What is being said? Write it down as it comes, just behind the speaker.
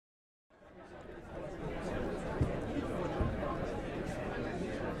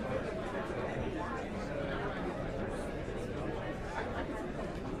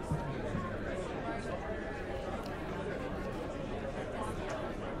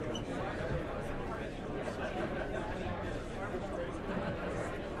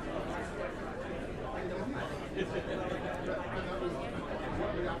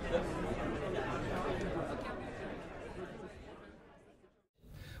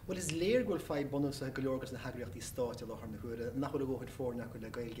Well, is léir goil fai bonus a goleorgas na hagraíochtaí stáit a láthar na chuaire, nach chuir a ggóid fór nach chuir le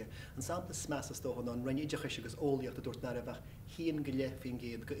Gaeilge. An sampla smeas tóchan an rinne idirchais agus ólaíocht a dúirt nara bheith híon go leithfinn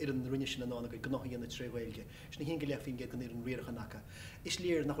géad go ar an rinne sin an go gnáthíon na trí Gaeilge. Sna híon go leithfinn géad go ar an riarcha nacha. Is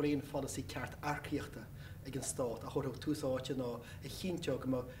léir nach chuir éon fálasí ceart arcaíochta ag an stát a chuirh túsáte ná a chinteog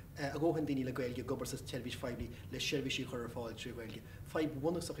má a ggóhan daoine le Gaeilge gobar sa telvis feibli le seirbhísí chur ar fáil trí Gaeilge. Feib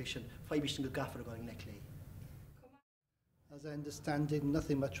bonusach sin, feibhís go gafar gáin le lé. As I understand it,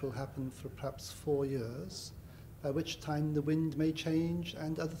 nothing much will happen for perhaps 4 years, by which time the wind may change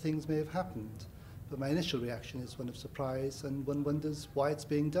and other things may have happened. But my initial reaction is one of surprise, and one wonders why it's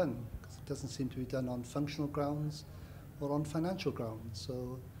being done, because it doesn't seem to be done on functional grounds or on financial grounds.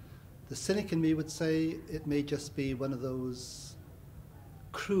 So the cynic in me would say it may just be one of those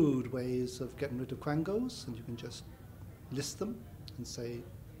crude ways of getting rid of quangos, and you can just list them and say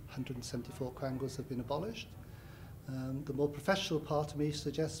 174 quangos have been abolished. The more professional part of me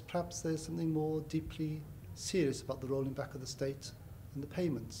suggests perhaps there's something more deeply serious about the rolling back of the state and the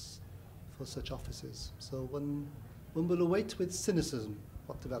payments for such offices. So one will await with cynicism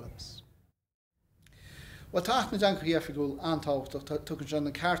what develops. Well, Acht Teanga Oifigúla antáhachtach tugann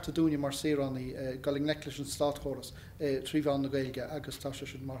an carta dúine mar saoránaí Gaeilge Neclis an slátchóras tríomhán na Gaeilge agus tá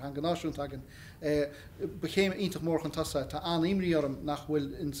sé mar náisiúnta agin bechéim ionintach mór an tasa tá imríorm nach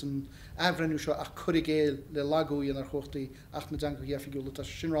bhfuil in san Athbhreithniú seo ach chur le lagúí ar chóchtaí Acht Teanga Oifigúla tá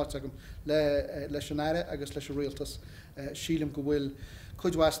sinráit agam leis an aire agus leis a rialtas sílim go bhfuil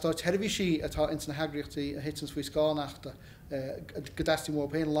chuidhhaistá telvísí atá in san hagraíochtaí a héitsin faoi scáneachta gadastí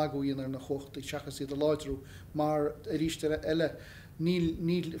mór péin lagúí ar na chóchtaí seachas iad a láidrú mar a ríiste eile níl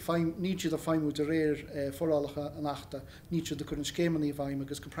siad a feimú de réir forálacha an Achta, níl siad a chur an scémaní bhaim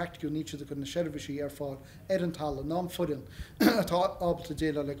agus go practicú níl siad a chur na seirbhísí ar fád ar an talla ná foireann atá ábalta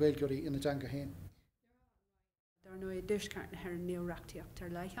déile le Gaeilgeirí ina Teanga héin. Dar nó I dúsceart na ar an neamhspleách ar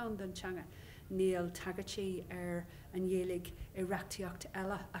leitheann don teanga níl tagatí ar an dhéalaigh I reachtaíocht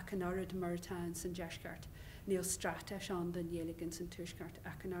eile ac an oiread mar atá in san deisceart. Níl strata seán den dhéalaigh in san túisceart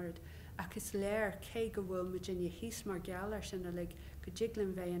ac an oiread. Ac is léir cé go bhfuil Virginia hís mar geall ar sin le go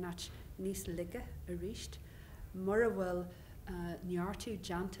jiglinn bheith an at níos lige a ríist. Mar a bhfuil neartú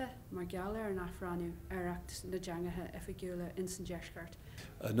janta mar geall ar an Athbhreithniú ar Acht na Teangacha Oifigiúla in san deisceart.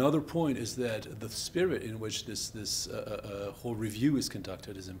 Another point is that the spirit in which this whole review is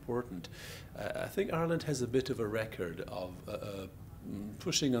conducted is important. I think Ireland has a bit of a record of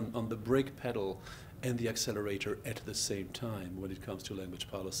pushing on the brake pedal and the accelerator at the same time when it comes to language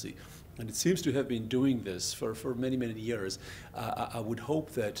policy. And it seems to have been doing this for many, many years. I would hope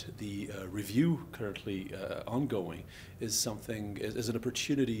that the review currently ongoing is an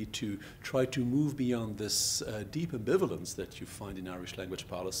opportunity to try to move beyond this deep ambivalence that you find in Irish language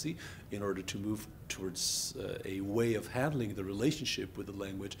policy in order to move towards a way of handling the relationship with the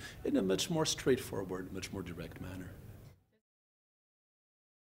language in a much more straightforward, much more direct manner.